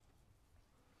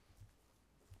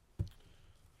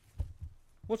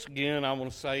Once again, I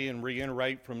want to say and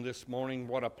reiterate from this morning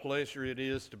what a pleasure it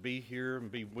is to be here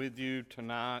and be with you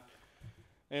tonight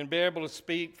and be able to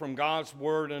speak from God's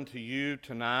Word unto you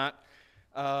tonight.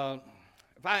 If I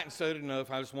hadn't said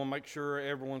enough, I just want to make sure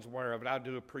everyone's aware of it. I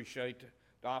do appreciate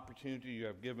the opportunity you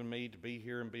have given me to be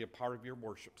here and be a part of your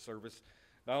worship service,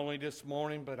 not only this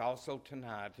morning but also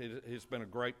tonight. It has been a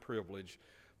great privilege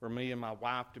for me and my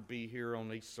wife to be here on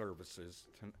these services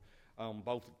on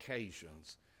both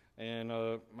occasions. And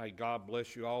may God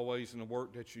bless you always in the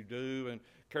work that you do and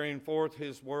carrying forth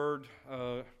His Word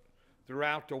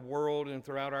throughout the world and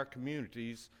throughout our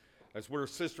communities. As we're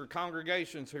sister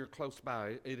congregations here close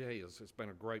by, it's been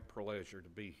a great pleasure to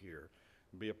be here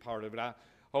and be a part of it. I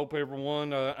hope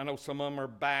everyone, I know some of them are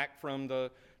back from the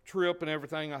trip and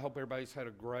everything. I hope everybody's had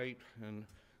a great and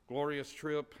glorious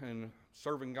trip and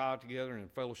serving God together and in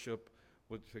fellowship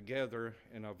together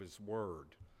and of His Word.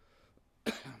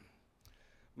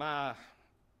 My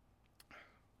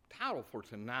title for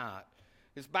tonight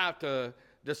is about the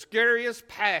scariest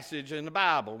passage in the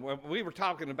Bible. We were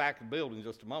talking back in the building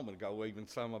just a moment ago, even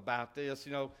some about this,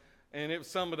 and it was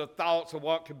some of the thoughts of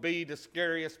what could be the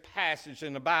scariest passage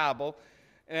in the Bible.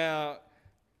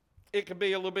 It could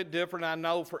be a little bit different, I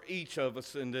know, for each of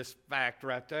us in this fact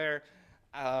right there.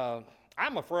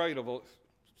 I'm afraid of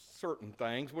certain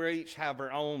things. We each have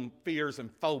our own fears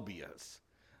and phobias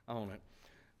on it.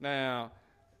 Now,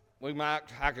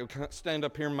 I could stand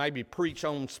up here and maybe preach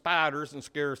on spiders and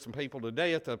scare some people to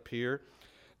death up here.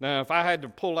 Now, if I had to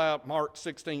pull out Mark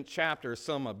 16th chapter,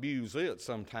 some abuse it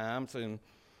sometimes, and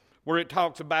where it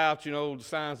talks about, the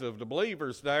signs of the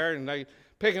believers there, and they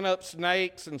picking up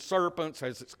snakes and serpents,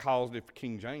 as it's called in the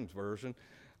King James Version.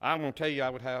 I'm going to tell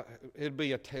you, it'd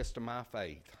be a test of my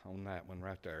faith on that one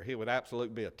right there. It would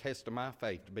absolutely be a test of my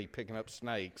faith to be picking up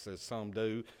snakes, as some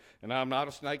do. And I'm not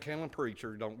a snake handling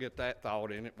preacher. Don't get that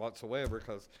thought in it whatsoever,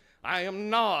 because I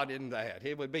am not in that.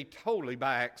 It would be totally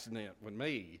by accident with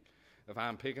me if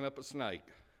I'm picking up a snake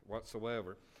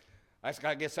whatsoever. I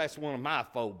guess that's one of my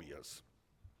phobias.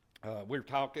 We're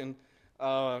talking,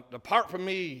 depart from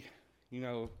me,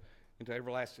 into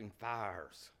everlasting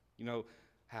fires.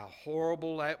 How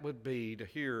horrible that would be to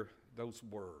hear those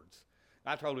words.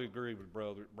 I totally agree with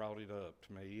Brother that brought it up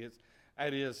to me.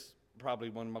 That is probably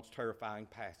one of the most terrifying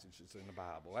passages in the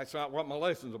Bible. That's not what my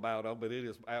lesson's about, but it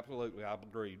is absolutely, I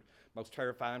agree, most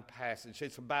terrifying passage.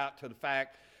 It's about to the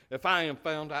fact, if I am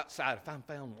found outside, if I'm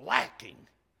found lacking,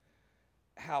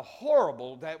 how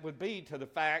horrible that would be to the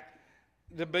fact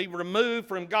to be removed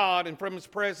from God and from His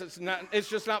presence. It's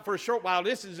just not for a short while.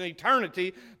 This is an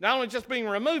eternity. Not only just being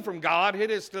removed from God, it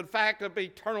is the fact of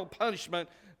eternal punishment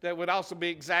that would also be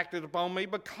exacted upon me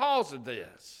because of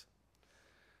this.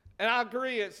 And I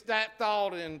agree, it's that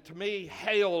thought, and to me,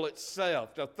 hell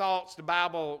itself. The thoughts the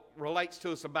Bible relates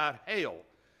to us about hell,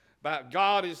 about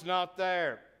God is not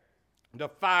there. The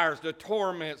fires, the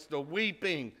torments, the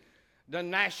weeping, the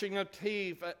gnashing of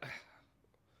teeth.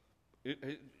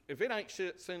 If it ain't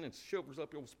sending shivers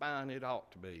up your spine, it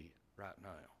ought to be right now.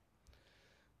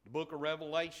 The book of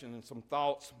Revelation and some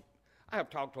thoughts. I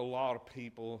have talked to a lot of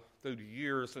people through the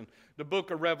years, and the book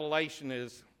of Revelation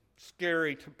is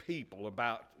scary to people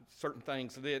about certain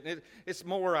things. It's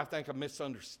more, I think, a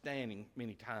misunderstanding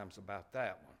many times about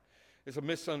that one. It's a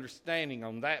misunderstanding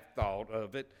on that thought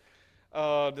of it.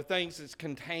 The things that's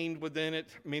contained within it,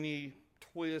 many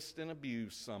twist and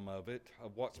abuse some of it,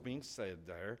 of what's being said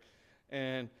there,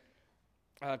 and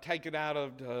take it out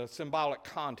of the symbolic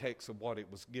context of what it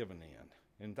was given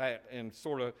in, and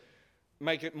sort of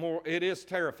make it more. It is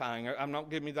terrifying. I'm not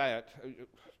giving you that.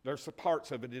 There's some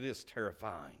parts of it. It is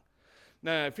terrifying.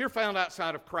 Now, if you're found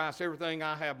outside of Christ, everything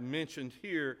I have mentioned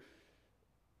here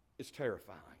is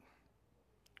terrifying.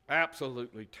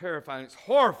 Absolutely terrifying. It's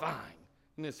horrifying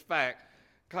in this fact,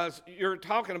 because you're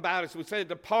talking about, as we said,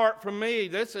 depart from me.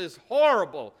 This is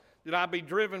horrible. That I be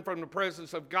driven from the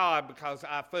presence of God because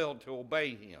I failed to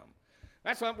obey Him.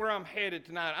 That's not where I'm headed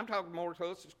tonight. I'm talking more to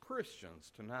us as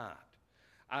Christians tonight.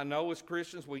 I know as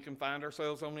Christians we can find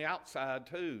ourselves on the outside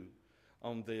too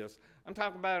on this. I'm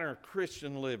talking about our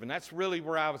Christian living. That's really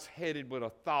where I was headed with a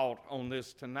thought on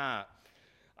this tonight.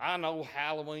 I know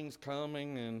Halloween's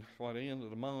coming and the end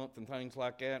of the month and things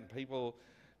like that, and people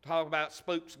talk about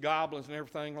spooks, goblins, and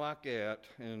everything like that,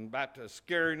 and about the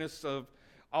scariness of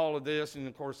all of this, and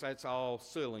of course that's all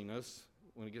silliness.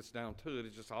 When it gets down to it,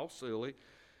 it's just all silly.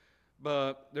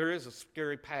 But there is a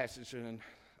scary passage, and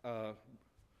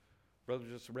Brother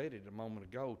just read it a moment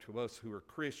ago to us who are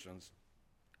Christians.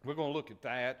 We're going to look at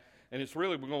that, and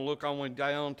we're going to look all the way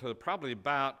down to probably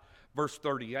about verse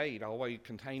 38, all the way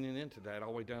containing into that,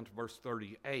 all the way down to verse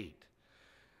 38.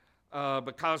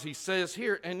 Because he says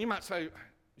here, and you might say,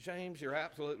 James, you're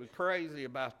absolutely crazy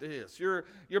about this. You're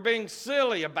being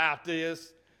silly about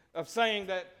this, of saying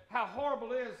that how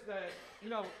horrible it is that,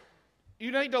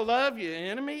 you need to love your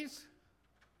enemies.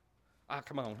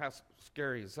 Come on, how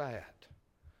scary is that?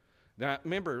 Now,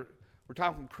 remember, we're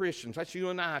talking Christians. That's you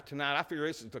and I tonight. I figure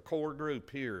this is the core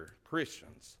group here,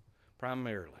 Christians,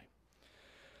 primarily.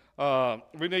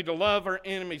 We need to love our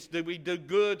enemies. Do we do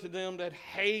good to them that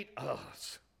hate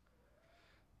us?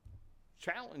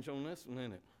 Challenge on this one,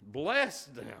 isn't it? Bless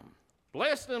them.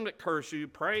 Bless them that curse you.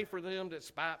 Pray for them that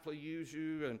spitefully use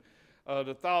you. And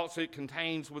the thoughts it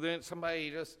contains within it.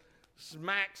 Somebody just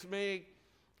smacks me.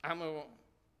 I'm going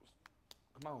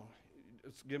to, come on.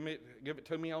 Just give it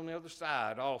to me on the other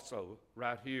side also,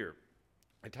 right here.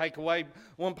 I take away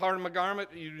one part of my garment,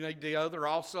 you need the other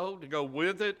also to go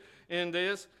with it in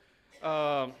this.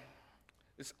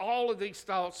 It's all of these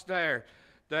thoughts there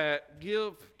that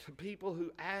give to people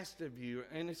who asked of you,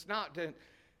 and it's not that,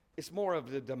 it's more of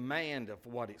the demand of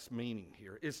what it's meaning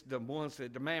here. It's the ones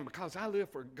that demand, because I live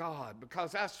for God,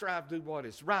 because I strive to do what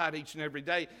is right each and every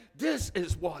day. This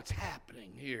is what's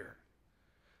happening here.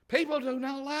 People do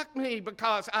not like me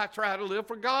because I try to live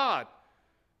for God.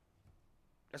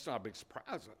 That's not a big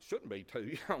surprise. It shouldn't be to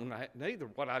you on that neither,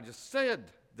 what I just said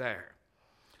there.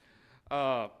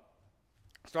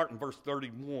 Starting verse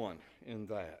 31 in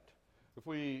that. If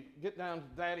we get down to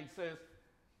that, he says,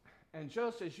 and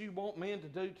just as you want men to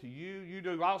do to you, you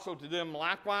do also to them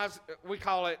likewise. We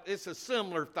call it, it's a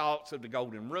similar thoughts of the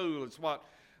golden rule. It's what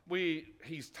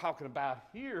he's talking about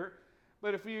here.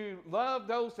 But if you love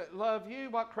those that love you,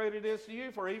 what credit is to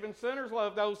you? For even sinners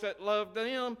love those that love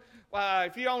them. Why,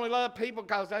 if you only love people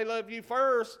because they love you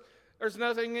first, there's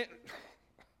nothing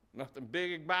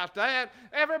big about that.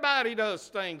 Everybody does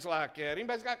things like that.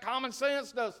 Anybody's got common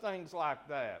sense does things like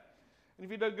that. And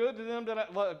if you do good to them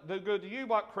that do good to you,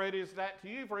 what credit is that to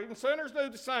you? For even sinners do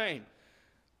the same.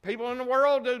 People in the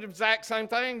world do the exact same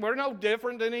thing. We're no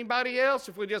different than anybody else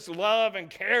if we just love and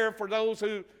care for those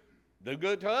who do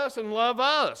good to us and love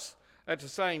us at the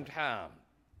same time.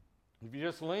 If you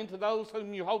just lend to those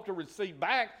whom you hope to receive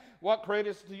back, what credit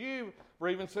is to you? For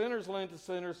even sinners lend to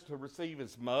sinners to receive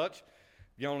as much.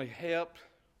 You only help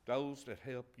those that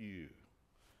help you.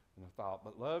 And I thought,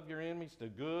 but love your enemies, do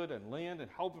good and lend, and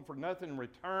hoping for nothing in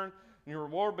return. And your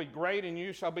reward be great, and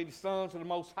you shall be the sons of the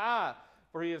Most High.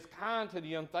 For he is kind to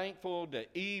the unthankful, the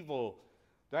evil.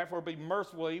 Therefore be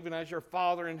merciful, even as your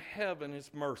Father in heaven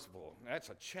is merciful. That's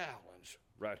a challenge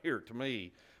right here to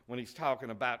me when he's talking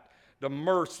about the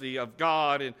mercy of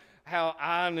God and how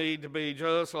I need to be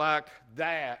just like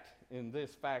that in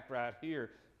this fact right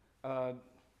here.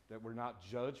 That we're not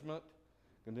judgment.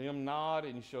 Condemn not,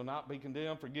 and you shall not be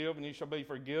condemned. Forgive, and you shall be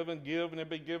forgiven. Give, and it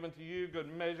be given to you.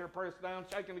 Good measure, pressed down,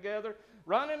 shaken together,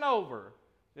 running over.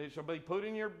 It shall be put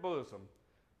in your bosom.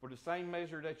 For the same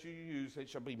measure that you use, it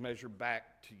shall be measured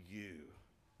back to you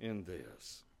in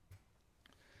this.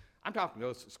 I'm talking to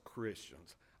us as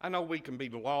Christians. I know we can be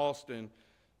lost, and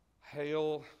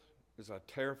hell is a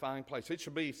terrifying place. It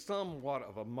should be somewhat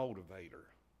of a motivator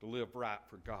to live right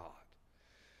for God.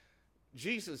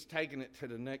 Jesus is taking it to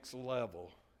the next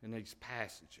level in these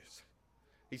passages.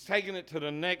 He's taking it to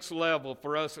the next level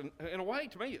for us. And in a way,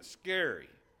 to me, it's scary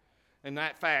in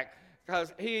that fact.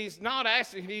 Because he's not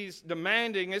asking, he's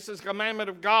demanding, this is a commandment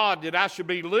of God that I should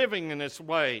be living in this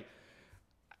way.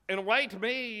 In a way, to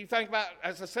me, you think about,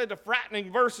 as I said, the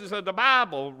frightening verses of the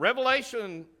Bible.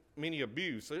 Revelation, many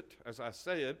abuse it, as I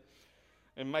said,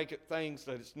 and make it things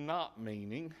that it's not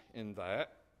meaning in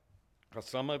that. Because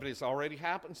some of it has already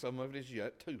happened, some of it is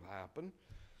yet to happen.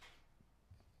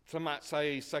 Some might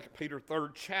say 2 Peter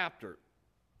 3rd chapter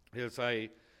is a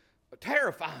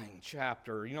terrifying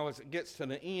chapter, as it gets to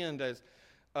the end, as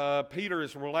Peter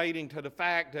is relating to the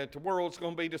fact that the world's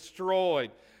going to be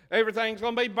destroyed. Everything's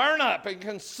going to be burned up and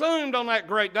consumed on that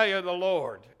great day of the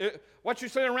Lord. What you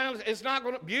see around, it's not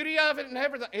going to, beauty of it and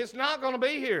everything, it's not going to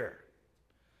be here.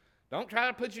 Don't try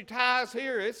to put your ties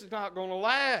here. This is not going to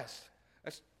last.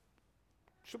 It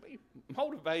should be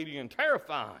motivating and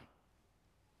terrifying.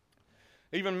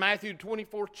 Even Matthew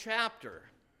 24th chapter,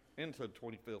 into the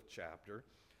 25th chapter,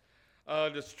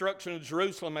 destruction of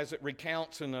Jerusalem, as it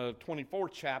recounts in the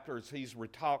 24th chapter, as he's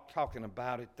talking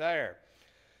about it there,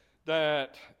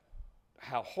 that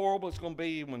how horrible it's going to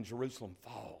be when Jerusalem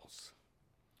falls,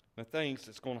 the things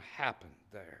that's going to happen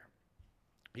there.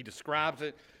 He describes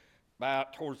it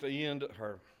about towards the end,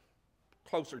 or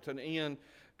closer to the end,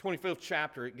 25th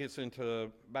chapter, it gets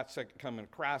into about the second coming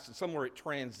of Christ, and somewhere it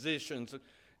transitions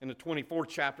in the 24th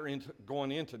chapter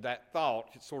going into that thought.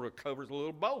 It sort of covers a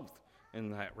little both in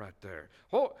that right there.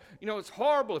 It's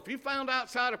horrible. If you found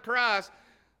outside of Christ,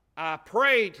 I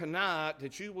pray tonight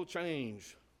that you will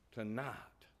change tonight.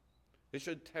 It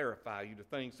should terrify you, the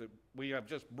things that we have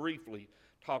just briefly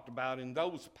talked about in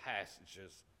those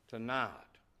passages tonight.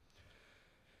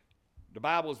 The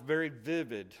Bible is very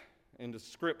vivid in the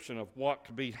description of what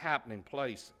could be taking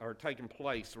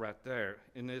place right there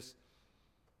in this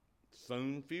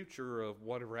soon future of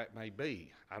whatever that may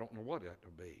be. I don't know what that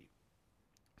will be.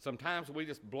 Sometimes we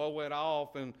just blow it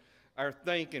off in our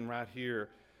thinking right here,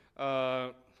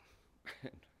 and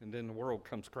then the world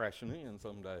comes crashing in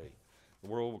someday. The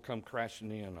world will come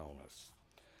crashing in on us.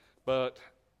 But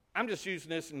I'm just using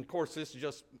this, and of course this is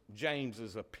just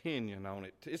James's opinion on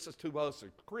it. This is to us as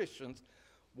Christians.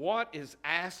 What is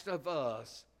asked of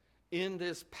us in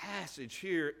this passage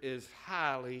here is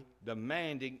highly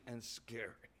demanding and scary.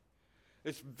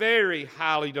 It's very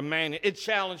highly demanding. It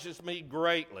challenges me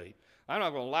greatly. I'm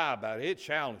not going to lie about it. It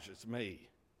challenges me.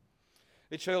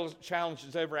 It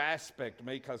challenges every aspect of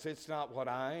me because it's not what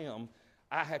I am.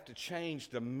 I have to change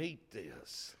to meet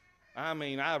this. I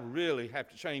mean, I really have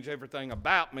to change everything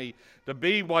about me to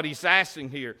be what he's asking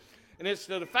here. And it's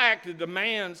to the fact that the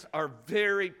demands are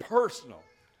very personal.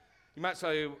 You might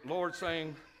say, Lord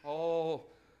saying, oh,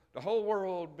 the whole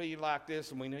world be like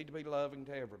this and we need to be loving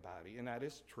to everybody. And that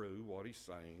is true, what he's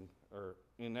saying, or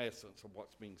in essence of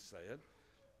what's being said.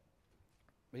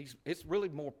 It's really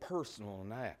more personal than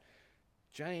that.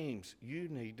 James, you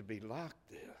need to be like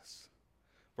this.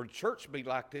 For the church to be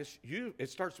like this, it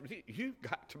starts with you. You've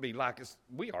got to be like us.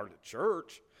 We are the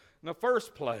church in the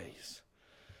first place.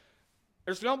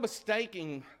 There's no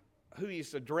mistaking who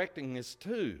he's directing this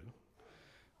to.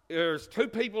 There's two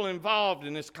people involved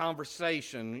in this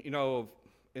conversation,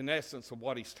 in essence of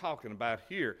what he's talking about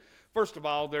here. First of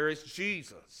all, there is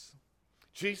Jesus.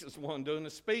 Jesus is the one doing the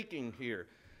speaking here.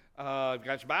 You've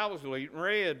got your Bibles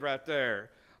read right there.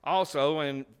 Also,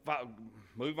 and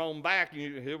move on back,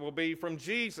 it will be from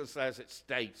Jesus as it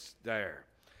states there.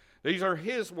 These are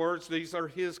his words. These are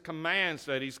his commands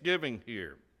that he's giving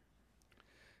here.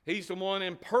 He's the one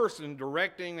in person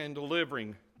directing and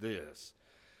delivering this.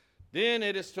 Then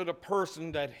it is to the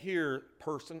persons that hears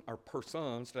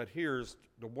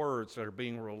the words that are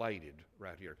being related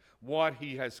right here. What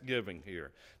he has given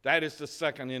here. That is the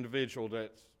second individual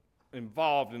that's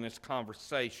involved in this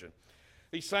conversation.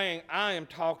 He's saying, I am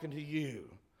talking to you.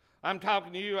 I'm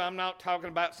talking to you. I'm not talking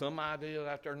about some idea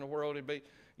out there in the world. It'd be,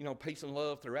 peace and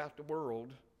love throughout the world.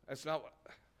 That's not,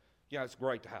 it's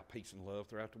great to have peace and love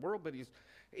throughout the world, but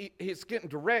he's getting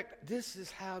direct. This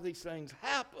is how these things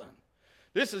happen.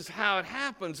 This is how it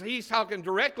happens. He's talking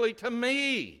directly to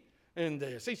me in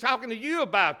this. He's talking to you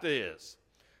about this.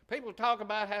 People talk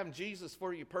about having Jesus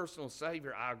for your personal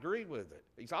Savior. I agree with it.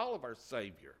 He's all of our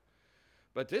Savior.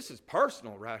 But this is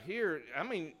personal right here. I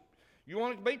mean, you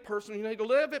want it to be personal, you need to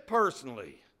live it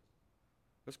personally.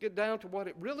 Let's get down to what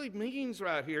it really means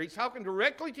right here. He's talking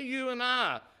directly to you and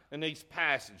I in these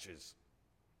passages.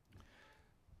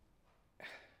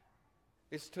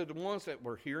 It's to the ones that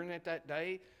were hearing it that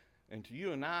day, and to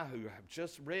you and I who have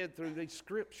just read through these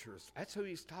scriptures. That's who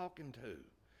he's talking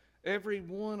to. Every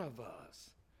one of us.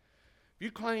 If you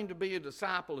claim to be a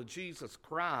disciple of Jesus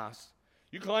Christ,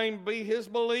 you claim to be his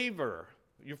believer,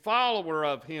 you're a follower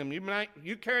of him,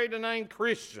 you carry the name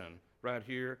Christian right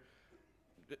here.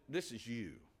 This is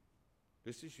you.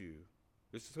 This is you.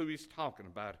 This is who he's talking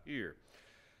about here.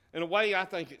 In a way, I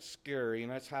think it's scary,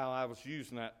 and that's how I was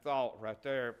using that thought right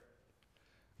there.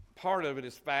 Part of it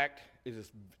is it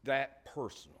is that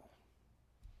personal.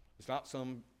 It's not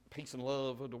some peace and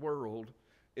love of the world.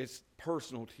 It's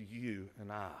personal to you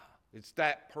and I. It's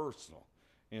that personal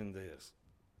in this.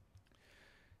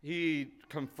 He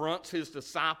confronts his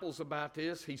disciples about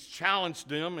this. He's challenged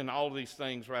them in all these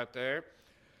things right there.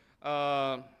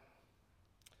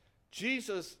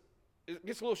 Jesus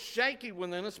gets a little shaky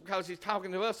within us because he's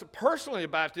talking to us personally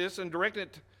about this and directing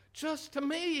it just to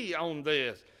me on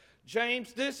this.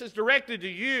 James, this is directed to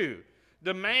you.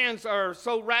 Demands are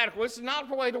so radical. This is not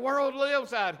the way the world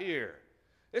lives out here.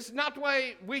 This is not the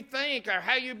way we think or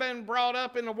how you've been brought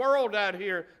up in the world out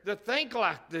here to think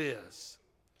like this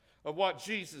of what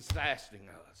Jesus is asking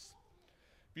us.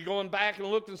 If you're going back and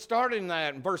look and starting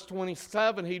that in verse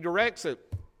 27, he directs it.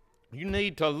 You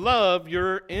need to love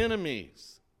your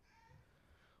enemies.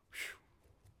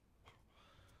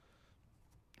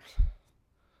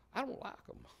 I don't like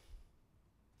them.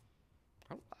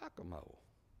 I don't like them all.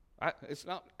 I just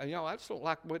don't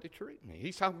like the way they treat me.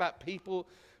 He's talking about people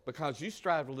because you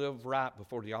strive to live right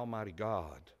before the Almighty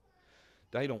God.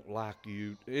 They don't like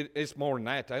you. It's more than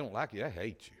that. They don't like you. They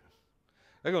hate you.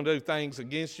 They're going to do things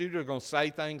against you. They're going to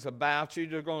say things about you.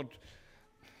 They're going to...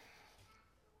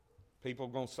 People are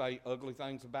going to say ugly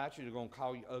things about you. They're going to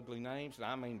call you ugly names, and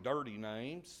I mean dirty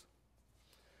names.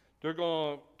 They're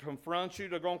going to confront you.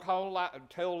 They're going to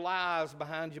tell lies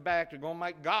behind your back. They're going to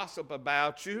make gossip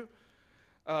about you.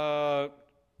 They're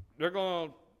going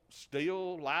to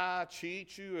steal, lie,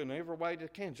 cheat you in every way they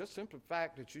can. Just simply the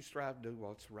fact that you strive to do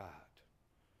what's right.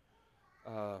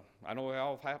 I know it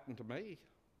all happened to me.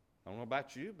 I don't know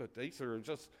about you, but these are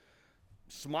just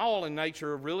small in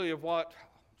nature, really, of what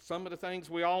some of the things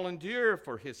we all endure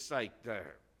for his sake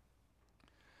there.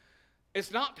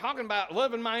 It's not talking about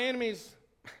loving my enemies.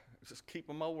 Just keep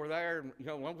them over there. You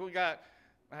know, once we got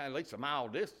at least a mile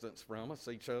distance from us,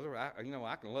 each other, I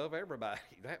can love everybody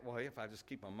that way if I just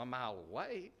keep them a mile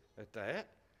away at that.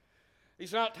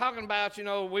 He's not talking about,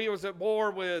 we was at war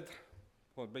with,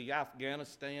 what would be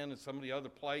Afghanistan and some of the other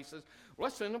places. Well,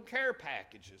 let's send them care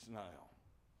packages now.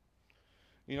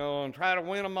 And try to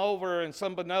win them over in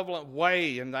some benevolent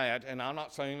way in that. And I'm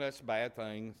not saying that's bad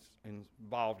things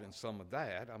involved in some of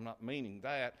that. I'm not meaning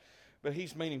that. But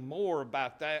he's meaning more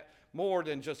about that, more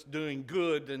than just doing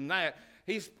good than that.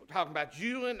 He's talking about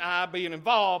you and I being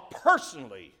involved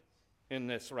personally in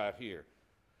this right here.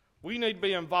 We need to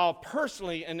be involved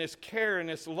personally in this care and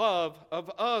this love of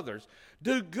others.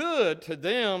 Do good to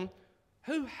them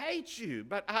who hate you,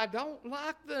 but I don't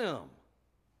like them.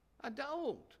 I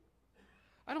don't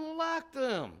like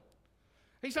them.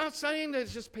 He's not saying that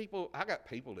it's just people. I got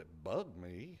people that bug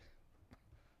me.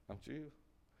 Don't you?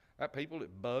 I got people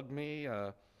that bug me.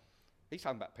 He's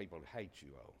talking about people that hate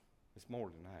you, It's more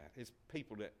than that. It's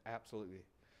people that absolutely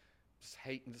just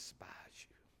hate and despise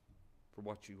you for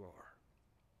what you are.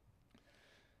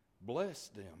 Bless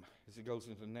them, as he goes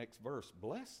into the next verse.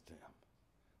 Bless them.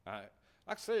 Like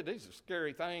I said, these are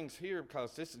scary things here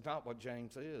because this is not what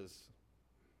James is.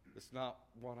 It's not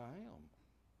what I am.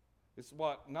 It's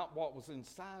not what was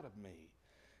inside of me.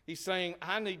 He's saying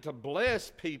I need to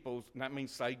bless people, and that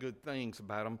means say good things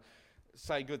about them,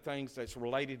 say good things that's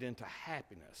related into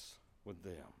happiness with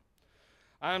them.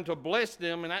 I'm to bless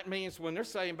them, and that means when they're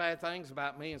saying bad things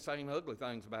about me and saying ugly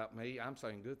things about me, I'm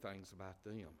saying good things about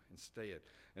them instead.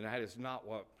 And that is not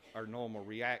what our normal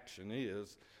reaction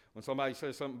is. When somebody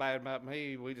says something bad about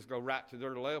me, we just go right to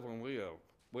their level and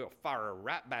we'll fire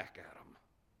right back at them.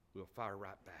 We'll fire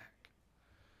right back.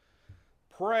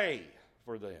 Pray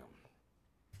for them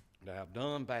that have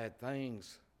done bad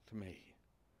things to me.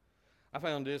 I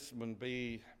found this would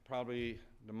be probably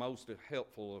the most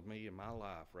helpful of me in my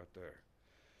life right there.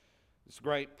 This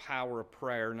great power of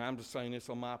prayer, and I'm just saying this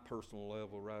on my personal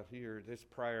level right here. This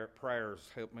prayers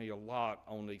helped me a lot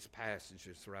on these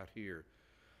passages right here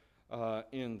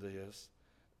in this.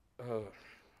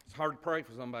 It's hard to pray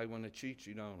for somebody when they cheat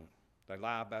you, don't it? They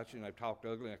lie about you and they talk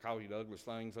ugly and they call you the ugliest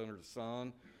things under the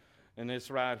sun. And this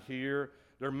right here,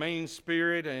 they're mean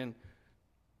spirit, and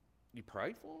you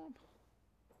pray for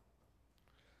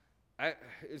them?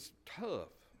 It's tough.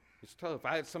 It's tough.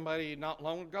 I had somebody not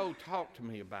long ago talk to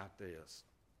me about this,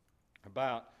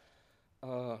 about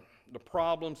the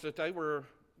problems that they were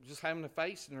just having to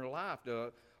face in their life,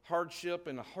 the hardship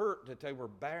and the hurt that they were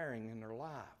bearing in their life,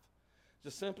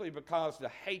 just simply because the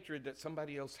hatred that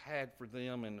somebody else had for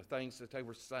them and the things that they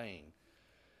were saying.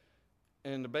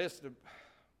 And the best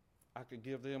I could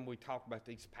give them, we talked about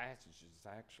these passages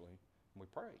actually, and we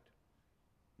prayed.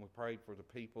 We prayed for the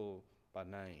people by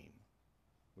name.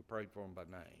 We prayed for them by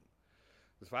name.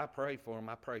 Because if I pray for them,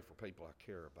 I pray for people I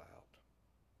care about.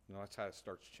 That's how it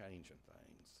starts changing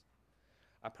things.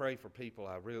 I pray for people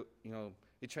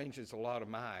it changes a lot of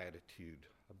my attitude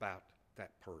about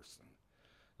that person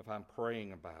if I'm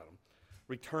praying about them.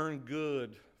 Return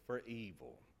good for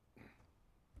evil.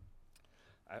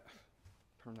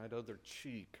 Turn that other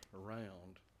cheek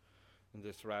around in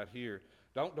this right here.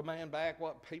 Don't demand back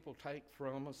what people take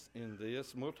from us in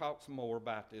this. And we'll talk some more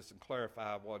about this and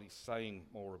clarify what he's saying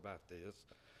more about this.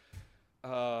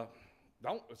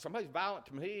 If somebody's violent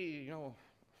to me,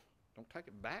 don't take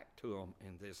it back to them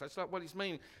in this. That's not what he's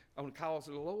meaning. On the cause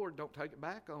of the Lord, don't take it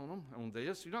back on them on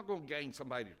this. You're not going to gain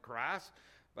somebody to Christ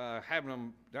by having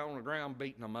them down on the ground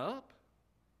beating them up.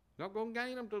 You're not going to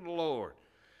gain them to the Lord.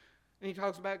 And he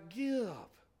talks about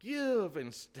give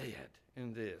instead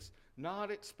in this.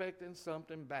 Not expecting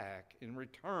something back in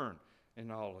return in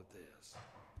all of this.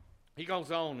 He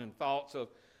goes on in thoughts of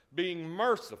being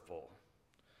merciful.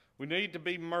 We need to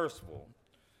be merciful.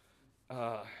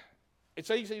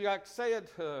 It's easy, like I said,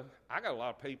 I got a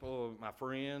lot of people, my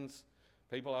friends,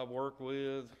 people I work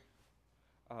with,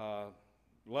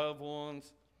 loved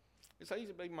ones. It's easy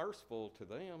to be merciful to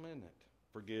them, isn't it?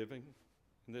 Forgiving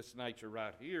in this nature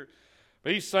right here.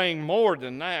 But he's saying more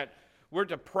than that. We're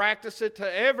to practice it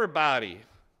to everybody,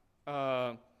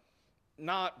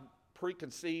 not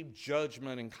preconceived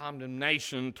judgment and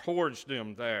condemnation towards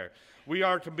them there. We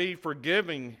are to be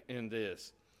forgiving in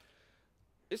this.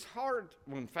 It's hard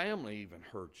when family even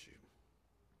hurts you.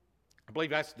 I believe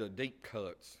that's the deep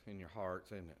cuts in your hearts,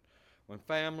 isn't it? When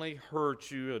family hurts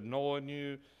you, annoying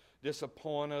you,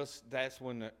 disappoint us, that's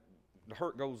when the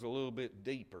hurt goes a little bit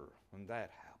deeper when that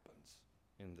happens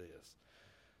in this.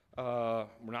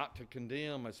 We're not to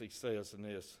condemn, as he says in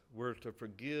this. We're to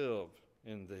forgive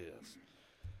in this.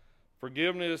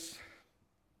 Forgiveness,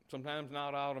 sometimes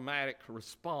not automatic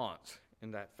response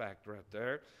in that fact right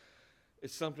there.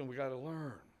 It's something we got to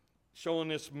learn. Showing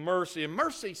this mercy. And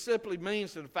mercy simply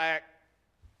means to the fact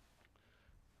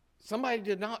somebody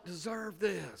did not deserve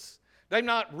this. They've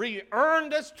not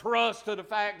re-earned this trust to the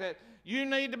fact that you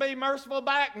need to be merciful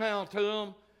back now to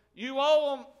them. You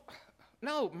owe them.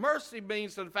 No, mercy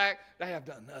means to the fact they have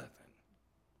done nothing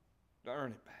to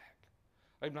earn it back.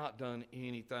 They've not done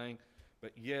anything,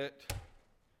 but yet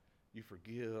you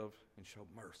forgive and show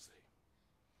mercy.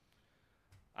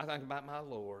 I think about my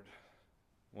Lord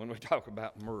when we talk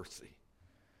about mercy.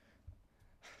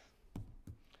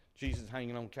 Jesus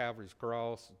hanging on Calvary's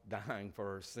cross, dying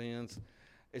for our sins.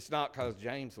 It's not because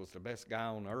James was the best guy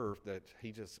on earth that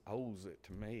he just owes it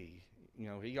to me. You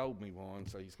know, he owed me one,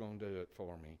 so he's going to do it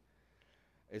for me.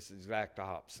 It's the exact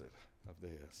opposite of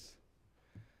this.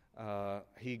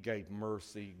 He gave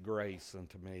mercy, grace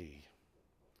unto me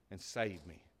and saved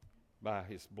me by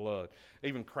his blood.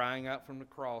 Even crying out from the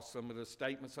cross, some of the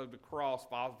statements of the cross,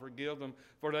 Father, forgive them,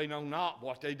 for they know not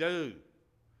what they do.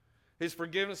 His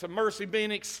forgiveness and mercy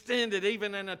being extended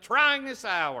even in the tryingest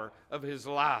hour of his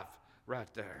life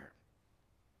right there.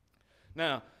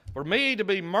 Now, for me to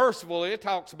be merciful, it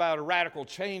talks about a radical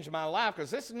change in my life, because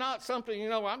this is not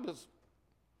something, I'm just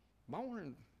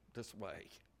born this way.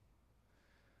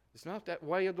 It's not that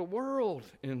way of the world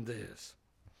in this.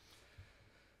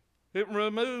 It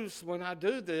removes, when I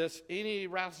do this, any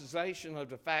rationalization of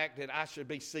the fact that I should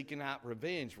be seeking out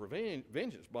revenge.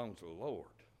 Vengeance belongs to the Lord.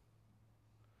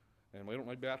 And we don't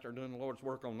need to be out there doing the Lord's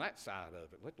work on that side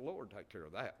of it. Let the Lord take care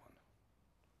of that one.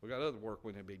 We got other work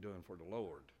we need to be doing for the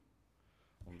Lord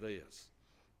on this.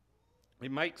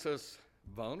 It makes us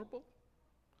vulnerable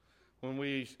when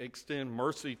we extend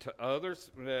mercy to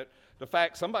others. That the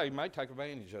fact somebody may take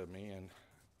advantage of me, and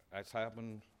that's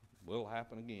happened, will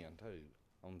happen again too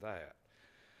on that.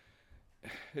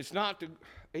 It's not the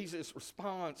easiest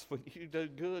response when you do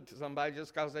good to somebody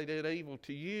just because they did evil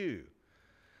to you.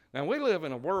 Now, we live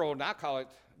in a world, and I call it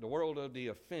the world of the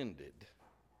offended,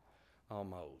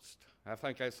 almost. I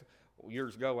think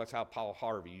years ago, that's how Paul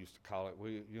Harvey used to call it.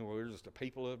 We're just the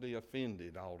people of the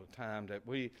offended all the time, that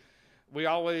we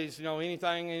always,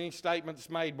 any statement that's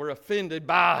made, we're offended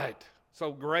by it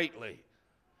so greatly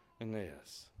in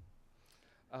this.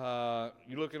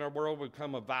 You look in our world, we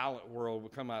become a violent world,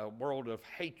 become a world of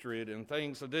hatred and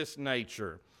things of this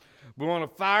nature. We want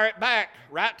to fire it back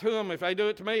right to them. If they do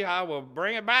it to me, I will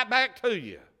bring it right back to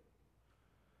you.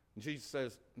 And Jesus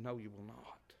says, no, you will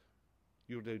not.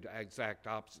 You'll do the exact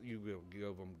opposite. You will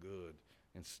give them good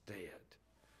instead.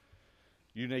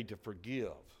 You need to forgive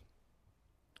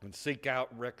and seek out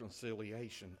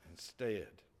reconciliation instead.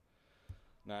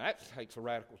 Now, that takes a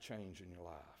radical change in your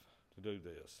life to do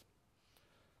this.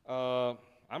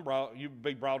 You'd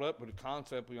be brought up with the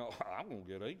concept, I'm going to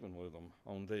get even with them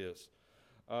on this.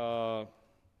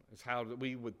 It's how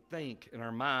we would think in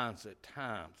our minds at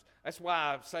times. That's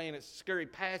why I'm saying it's a scary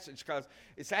passage, because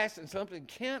it's asking something,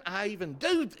 can I even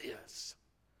do this?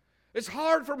 It's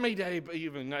hard for me to be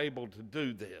even able to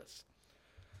do this.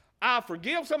 I'll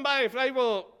forgive somebody if they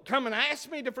will come and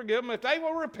ask me to forgive them. If they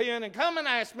will repent and come and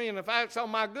ask me, and if it's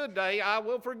on my good day, I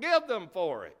will forgive them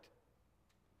for it.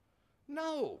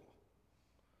 No.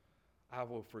 I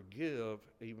will forgive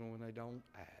even when they don't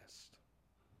ask.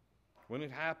 When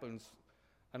it happens,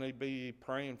 I need to be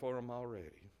praying for them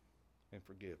already and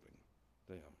forgiving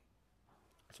them.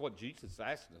 That's what Jesus is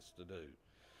asking us to do.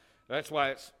 That's why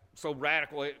it's so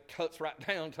radical. It cuts right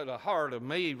down to the heart of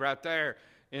me right there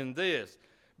in this.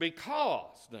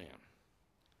 Because then,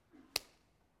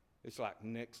 it's like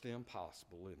next to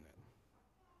impossible, isn't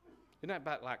it? Isn't that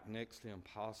about like next to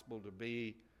impossible to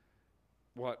be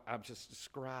what I've just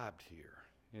described here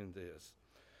in this?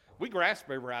 We grasp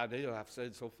every idea I've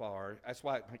said so far. That's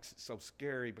why it makes it so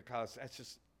scary, because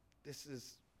this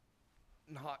is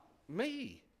not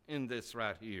me in this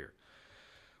right here.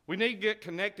 We need to get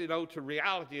connected, to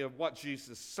reality of what Jesus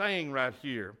is saying right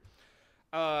here.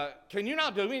 Can you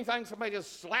not do anything? Somebody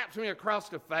just slaps me across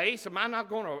the face. Am I not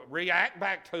going to react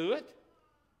back to it?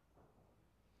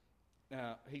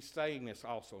 Now, he's saying this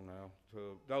also now.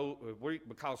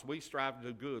 Because we strive to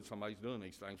do good, somebody's doing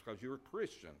these things because you're a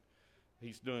Christian.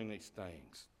 he's doing these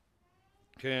things.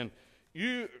 Can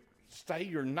you say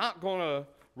you're not going to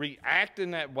react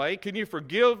in that way? Can you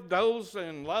forgive those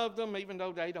and love them even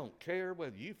though they don't care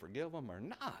whether you forgive them or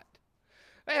not?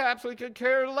 They absolutely could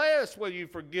care less whether you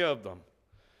forgive them.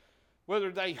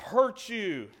 Whether they hurt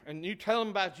you and you tell them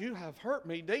about, you have hurt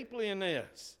me deeply in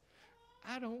this.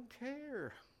 I don't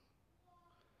care.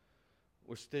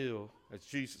 We're still, as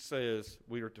Jesus says,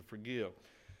 we are to forgive.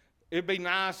 It'd be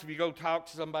nice if you go talk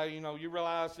to somebody, you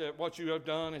realize that what you have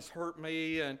done has hurt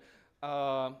me, and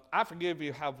I forgive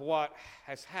you of what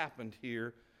has happened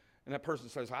here. And that person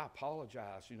says, I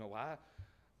apologize.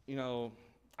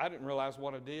 I didn't realize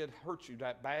what I did hurt you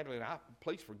that badly, and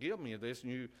please forgive me of this.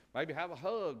 And you maybe have a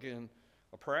hug and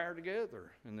a prayer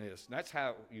together in this. And that's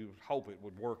how you hope it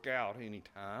would work out any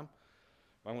time.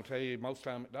 I'm going to tell you, most of the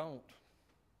time it don't.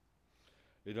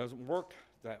 It doesn't work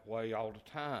that way all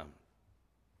the time.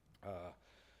 It'd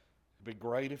be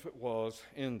great if it was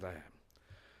in that.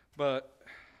 But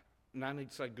and I need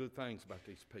to say good things about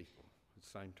these people at the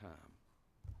same time.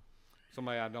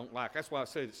 Somebody I don't like. That's why I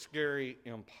said it's scary,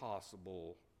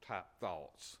 impossible type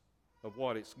thoughts of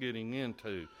what it's getting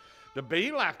into. To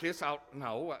be like this, I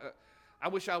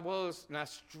wish I was, and I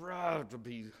strive to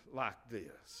be like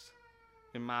this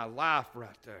in my life right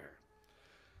there.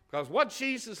 Because what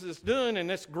Jesus is doing in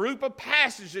this group of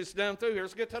passages down through here,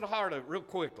 let's get to the heart of it real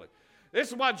quickly. This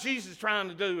is what Jesus is trying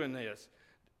to do in this.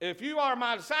 If you are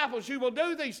my disciples, you will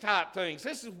do these type things.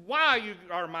 This is why you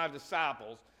are my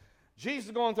disciples. Jesus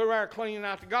is going through there cleaning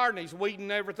out the garden. He's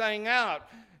weeding everything out.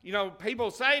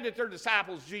 People say that they're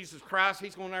disciples of Jesus Christ.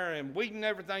 He's going there and weeding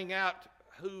everything out.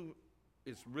 Who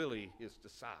is really his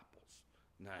disciples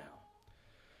now?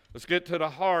 Let's get to the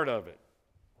heart of it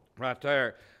right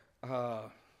there.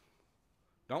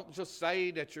 Don't just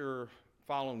say that you're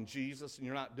following Jesus and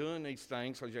you're not doing these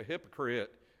things, because you're a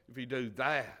hypocrite if you do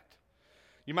that.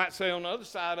 You might say on the other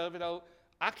side of it,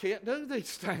 I can't do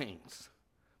these things.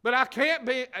 But I can't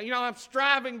be, I'm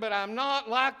striving, but I'm not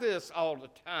like this all the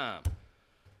time.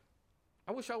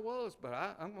 I wish I was, but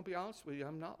I'm going to be honest with you,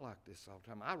 I'm not like this all the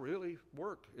time. I really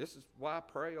work. This is why I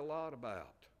pray a lot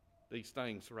about these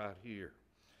things right here.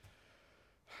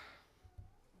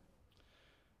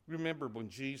 Remember when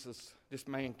this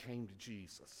man came to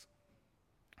Jesus.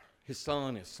 His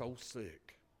son is so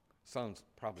sick. Son's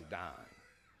probably dying.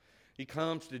 He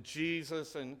comes to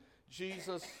Jesus and,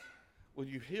 Jesus, will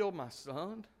you heal my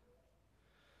son?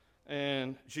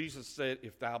 And Jesus said,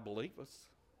 if thou believest,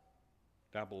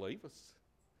 thou believest.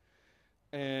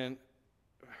 And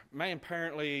man,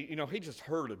 apparently, he just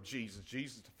heard of Jesus.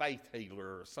 Jesus, the faith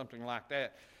healer or something like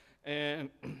that. And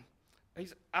he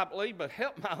said, I believe, but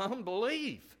help my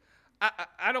unbelief.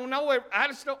 I don't know. I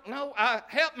just don't know.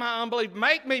 Help my unbelief.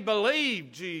 Make me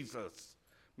believe, Jesus.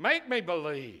 Make me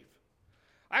believe.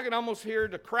 I can almost hear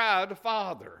the cry of the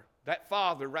Father. That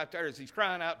Father right there as he's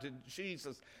crying out to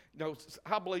Jesus.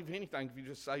 I'll believe anything if you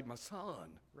just save my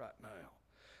son right now.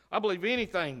 I believe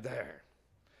anything there.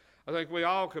 I think we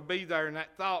all could be there in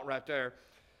that thought right there.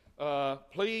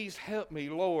 Please help me,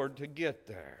 Lord, to get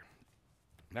there.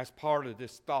 And that's part of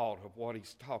this thought of what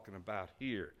he's talking about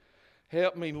here.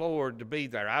 Help me, Lord, to be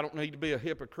there. I don't need to be a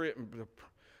hypocrite and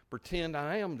pretend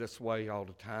I am this way all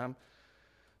the time.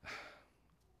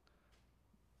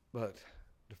 But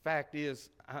the fact is,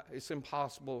 it's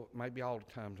impossible maybe all the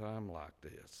time that I'm like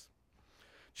this.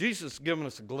 Jesus has given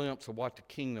us a glimpse of what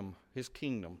his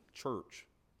kingdom, church,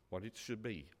 what it should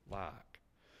be like.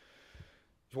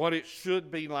 What it should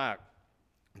be like,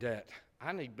 that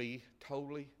I need to be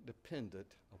totally dependent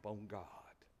upon God.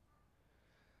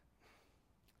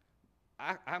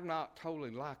 I'm not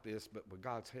totally like this, but with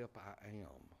God's help, I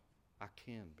am. I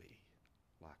can be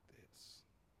like this.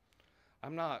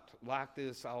 I'm not like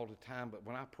this all the time, but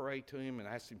when I pray to him and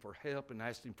ask him for help and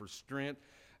ask him for strength,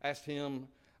 ask him,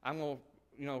 I'm going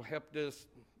to, help this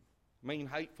mean,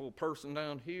 hateful person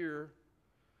down here,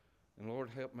 and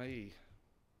Lord, help me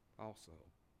also.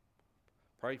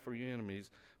 Pray for your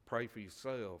enemies. Pray for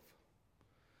yourself.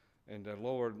 And the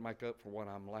Lord make up for what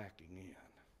I'm lacking in.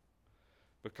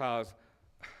 Because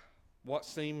what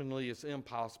seemingly is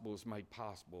impossible is made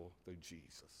possible through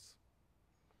Jesus.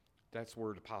 That's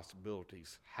where the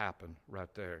possibilities happen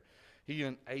right there. He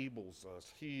enables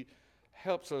us. He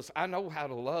helps us. I know how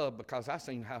to love because I've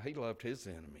seen how he loved his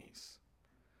enemies.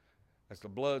 As the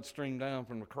blood streamed down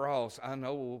from the cross, I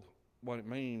know what it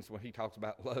means when he talks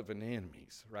about loving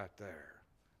enemies right there.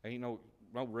 Ain't no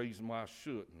reason why I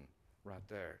shouldn't right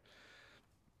there.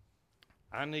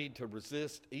 I need to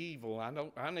resist evil.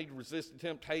 I need to resist the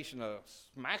temptation of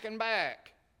smacking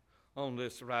back on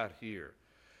this right here.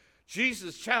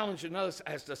 Jesus challenging us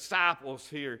as disciples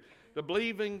here. to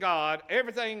believe in God,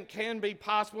 everything can be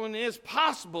possible and is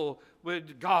possible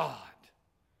with God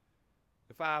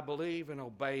if I believe and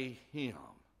obey Him.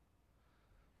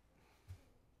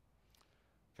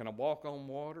 Can I walk on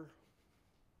water?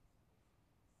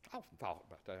 I often thought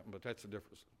about that, but that's a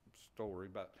different story.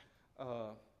 But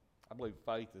I believe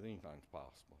faith that anything's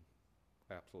possible.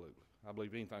 Absolutely. I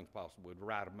believe anything's possible with the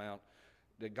right amount,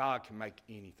 that God can make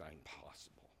anything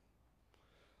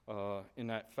possible in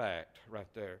that fact right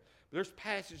there. But there's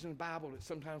passages in the Bible that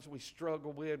sometimes we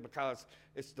struggle with because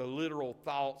it's the literal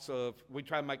thoughts of, we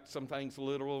try to make some things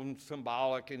literal and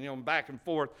symbolic and back and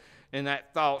forth in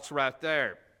that thoughts right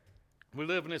there. We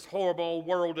live in this horrible old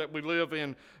world that we live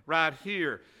in right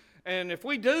here. And if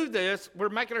we do this, we're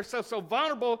making ourselves so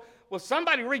vulnerable. Will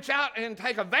somebody reach out and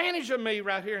take advantage of me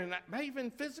right here, and that may even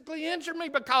physically injure me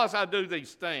because I do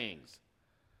these things?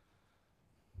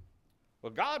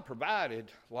 Well, God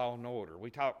provided law and order. We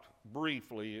talked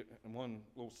briefly in one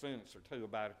little sentence or two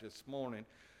about it this morning.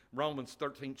 Romans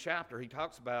 13th chapter, he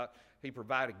talks about he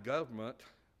provided government,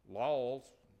 laws,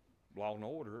 law and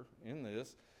order in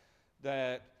this,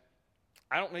 that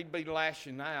I don't need to be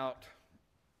lashing out.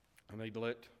 I need to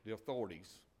let the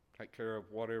authorities take care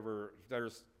of whatever. If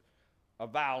there's a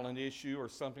violent issue or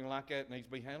something like that needs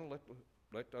to be handled,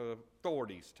 let the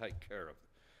authorities take care of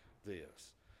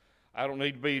this. I don't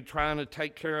need to be trying to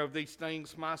take care of these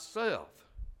things myself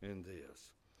in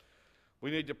this.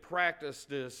 We need to practice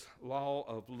this law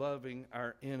of loving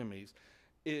our enemies.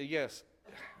 Yes,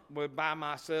 by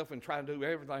myself and trying to do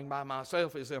everything by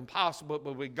myself is impossible,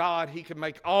 but with God, He can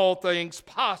make all things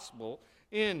possible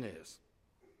in this.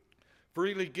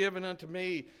 Freely given unto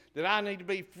me, that I need to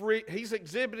be free. He's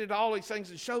exhibited all these things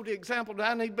and showed the example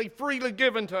that I need to be freely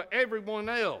given to everyone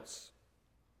else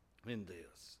in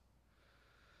this.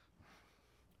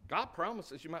 God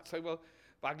promises. You might say, well,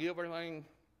 if I give everything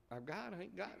I've got, I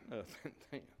ain't got nothing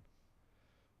then.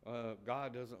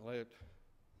 God doesn't let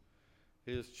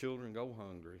His children go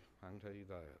hungry. I can tell you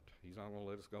that. He's not going to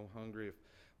let us go hungry. If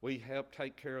we help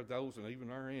take care of those and even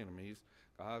our enemies,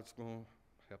 God's going to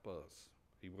help us.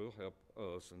 He will help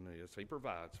us in this. He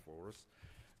provides for us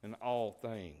in all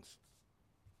things.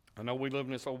 I know we live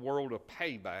in this old world of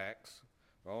paybacks.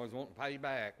 We always want to pay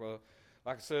back. Well,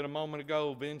 like I said a moment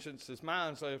ago, vengeance is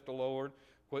mine, saith the Lord.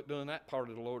 Quit doing that part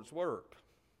of the Lord's work.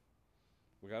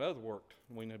 We got other work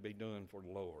we need to be doing for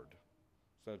the Lord,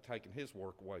 instead of taking His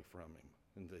work away from Him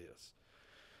in this.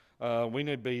 We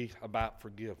need to be about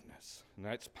forgiveness, and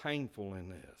that's painful in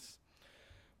this.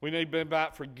 We need to be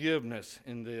about forgiveness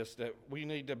in this, that we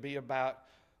need to be about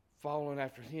following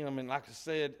after Him. And like I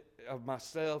said, of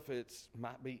myself, it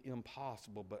might be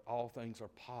impossible, but all things are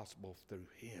possible through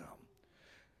Him.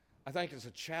 I think it's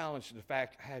a challenge to the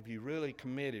fact, have you really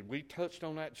committed? We touched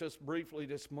on that just briefly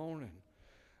this morning,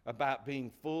 about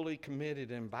being fully committed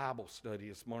in Bible study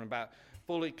this morning, about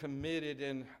fully committed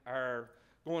in our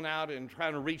going out and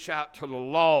trying to reach out to the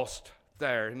lost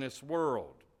there in this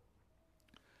world.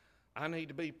 I need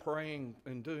to be praying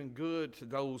and doing good to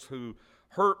those who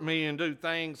hurt me and do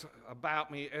things about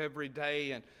me every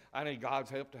day, and I need God's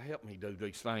help to help me do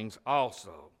these things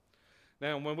also.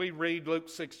 Now, when we read Luke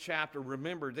 6 chapter,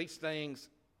 remember these things,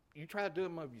 you try to do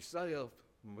them of yourself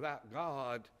without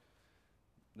God,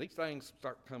 these things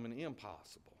start becoming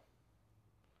impossible.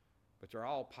 But they're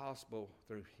all possible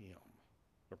through Him.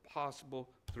 They're possible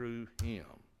through Him.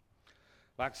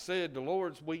 Like I said, the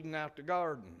Lord's weeding out the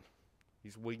garden.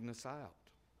 He's weeding us out.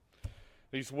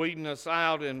 He's weeding us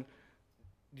out, and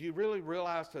do you really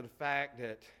realize to the fact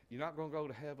that you're not going to go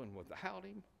to heaven without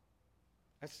Him?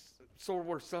 That's sort of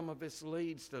where some of this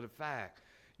leads to the fact.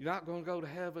 You're not going to go to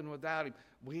heaven without Him.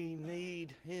 We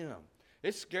need Him.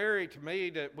 It's scary to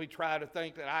me that we try to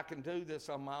think that I can do this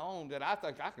on my own, that I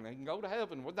think I can even go to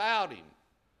heaven without Him.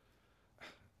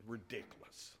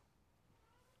 Ridiculous.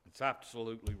 It's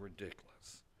absolutely ridiculous.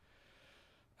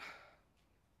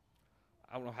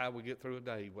 I don't know how we get through a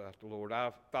day without the Lord.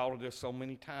 I've thought of this so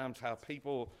many times, how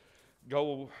people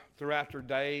go throughout their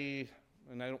day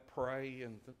and they don't pray.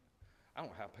 And I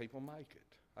don't know how people make it.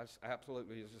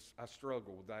 I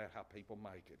struggle with that, how people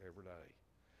make it every day.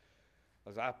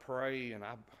 As I pray and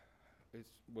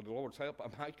with the Lord's help,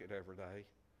 I make it every day.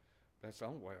 That's the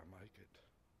only way I make it.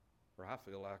 Or I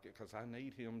feel like it, because I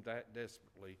need Him that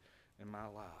desperately in my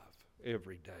life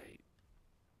every day.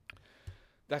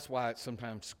 That's why it's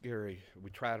sometimes scary. We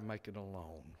try to make it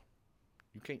alone.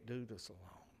 You can't do this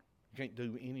alone. You can't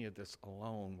do any of this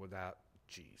alone without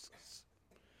Jesus.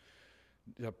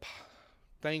 The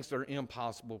things that are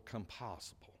impossible become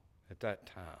possible at that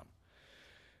time.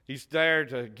 He's there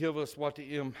to give us what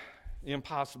the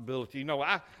impossibility. You know,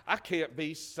 I can't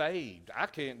be saved. I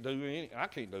can't do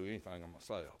anything on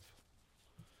myself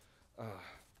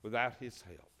without his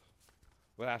help,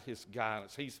 without his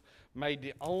guidance. He's made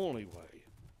the only way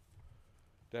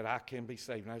that I can be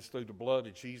saved, and that's through the blood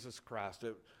of Jesus Christ.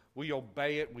 That we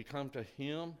obey it, we come to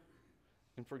him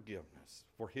in forgiveness,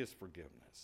 for his forgiveness.